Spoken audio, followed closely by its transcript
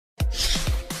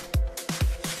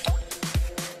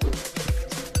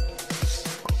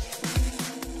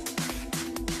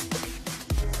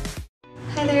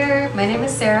My name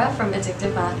is Sarah from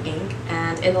Addictive Math Inc.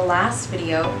 and in the last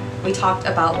video we talked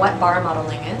about what bar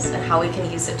modeling is and how we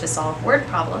can use it to solve word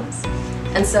problems.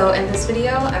 And so in this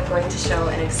video I'm going to show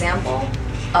an example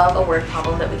of a word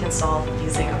problem that we can solve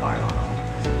using a bar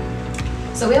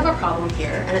model. So we have a problem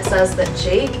here and it says that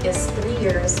Jake is 3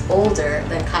 years older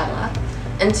than Kyla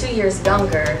and 2 years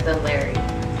younger than Larry.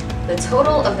 The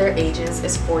total of their ages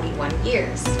is 41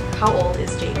 years. How old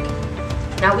is Jake?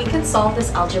 Now we can solve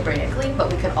this algebraically,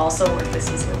 but we can also work this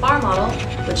using a bar model,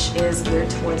 which is geared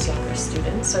towards younger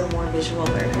students or more visual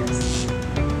learners.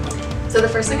 So the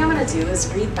first thing I'm going to do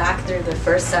is read back through the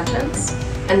first sentence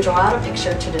and draw out a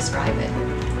picture to describe it.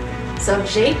 So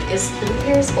Jake is 3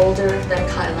 years older than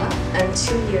Kyla and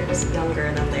 2 years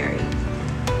younger than Larry.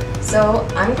 So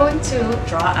I'm going to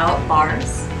draw out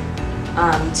bars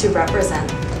to represent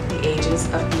the ages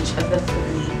of each of the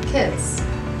 3 kids.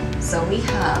 So we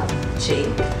have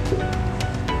Jake,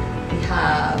 we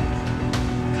have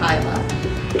Kyla,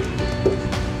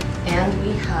 and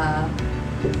we have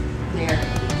Larry.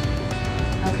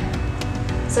 Okay,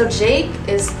 so Jake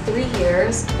is 3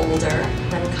 years older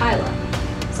than Kyla.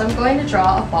 So I'm going to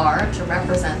draw a bar to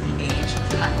represent the age of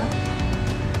Kyla.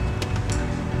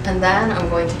 And then I'm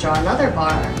going to draw another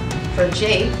bar for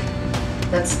Jake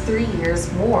that's 3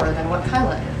 years more than what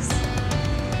Kyla is.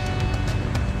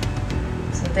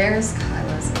 So there's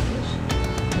Kyla's age.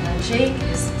 And then Jake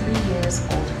is 3 years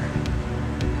older.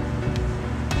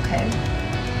 Okay.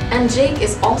 And Jake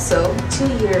is also 2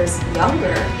 years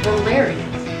younger than Larry.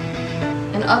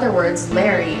 In other words,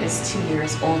 Larry is 2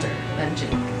 years older than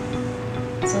Jake.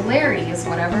 So Larry is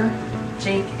whatever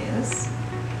Jake is.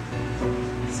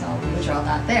 So I'm going to draw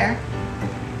that there.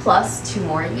 Plus 2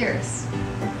 more years.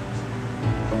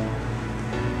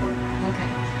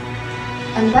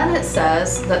 And then it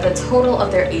says that the total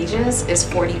of their ages is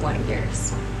 41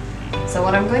 years. So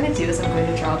what I'm going to do is I'm going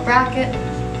to draw a bracket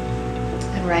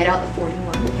and write out the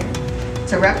 41 here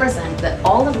to represent that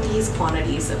all of these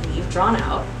quantities that we've drawn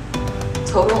out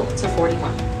total to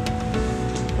 41.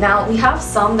 Now we have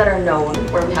some that are known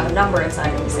where we have a number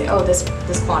inside and we say, oh, this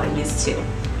quantity is 2.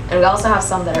 And we also have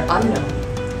some that are unknown.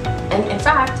 And in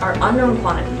fact, our unknown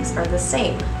quantities are the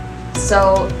same.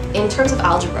 So in terms of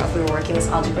algebra, if we were working this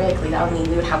algebraically, that would mean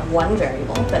we would have one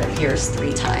variable that appears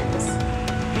 3 times.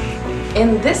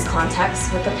 In this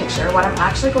context, with the picture, what I'm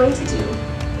actually going to do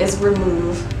is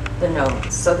remove the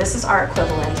knowns. So this is our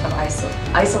equivalent of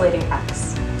isolating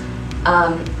x.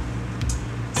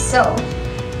 So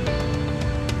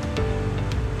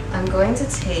I'm going to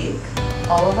take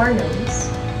all of our knowns.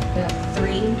 We have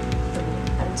 3, 3,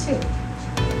 and 2.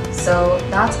 So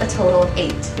that's a total of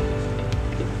 8.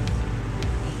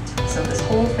 So this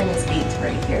whole thing is 8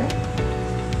 right here.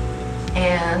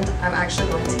 And I'm actually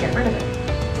going to get rid of it.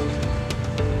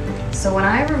 So when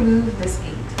I remove this 8,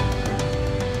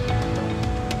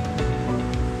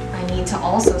 I need to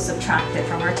also subtract it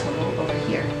from our total over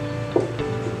here.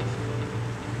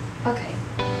 Okay,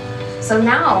 so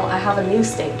now I have a new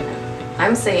statement.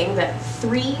 I'm saying that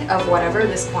 3 of whatever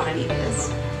this quantity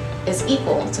is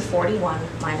equal to 41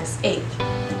 minus 8.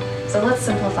 So let's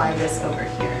simplify this over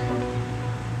here.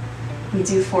 We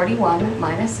do 41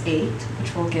 minus 8,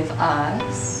 which will give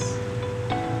us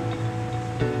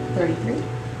 33.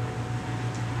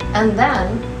 And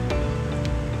then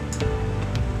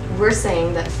we're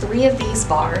saying that 3 of these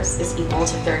bars is equal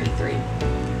to 33.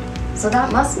 So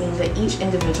that must mean that each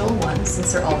individual one,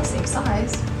 since they're all the same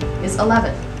size, is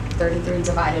 11. 33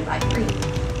 divided by 3.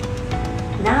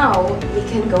 Now we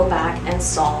can go back and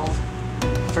solve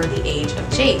for the age of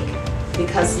Jake,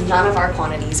 because none of our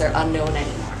quantities are unknown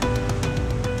anymore.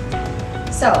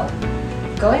 So,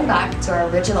 going back to our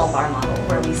original bar model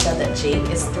where we said that Jake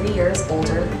is 3 years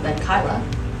older than Kyla,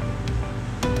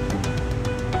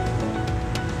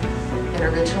 it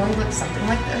originally looked something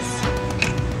like this.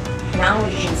 Now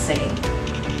we can say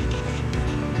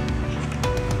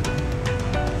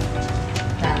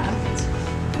that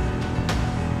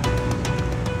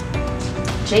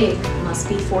Jake must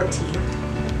be 14,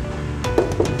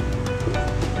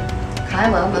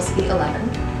 Kyla must be 11,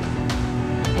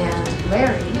 and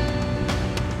Larry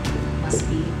must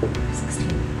be 16.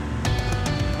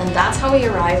 And that's how we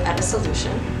arrive at a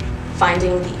solution,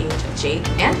 finding the age of Jake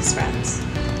and his friends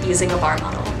using a bar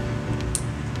model.